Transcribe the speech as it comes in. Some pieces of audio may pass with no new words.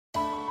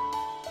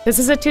This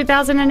is a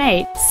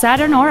 2008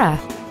 Saturn Aura.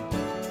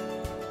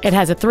 It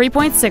has a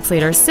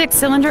 3.6-liter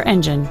 6-cylinder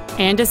engine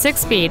and a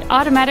 6-speed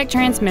automatic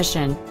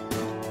transmission.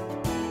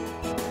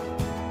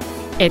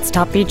 Its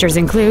top features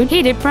include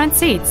heated front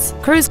seats,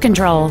 cruise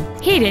control,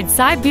 heated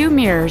side view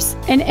mirrors,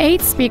 an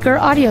 8-speaker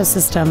audio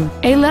system,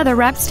 a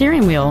leather-wrapped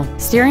steering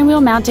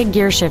wheel mounted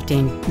gear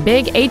shifting,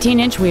 big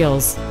 18-inch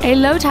wheels, a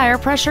low tire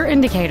pressure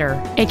indicator,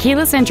 a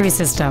keyless entry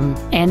system,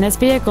 and this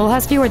vehicle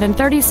has fewer than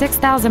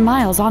 36,000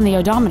 miles on the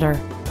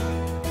odometer.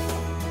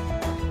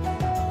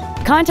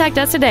 Contact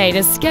us today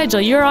to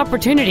schedule your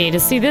opportunity to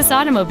see this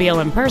automobile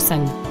in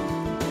person.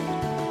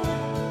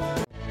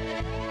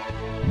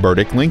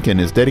 Burdick Lincoln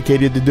is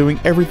dedicated to doing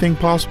everything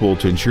possible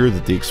to ensure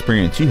that the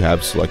experience you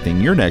have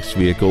selecting your next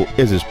vehicle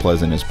is as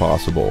pleasant as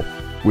possible.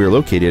 We are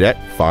located at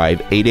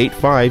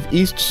 5885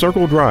 East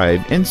Circle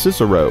Drive in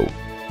Cicero.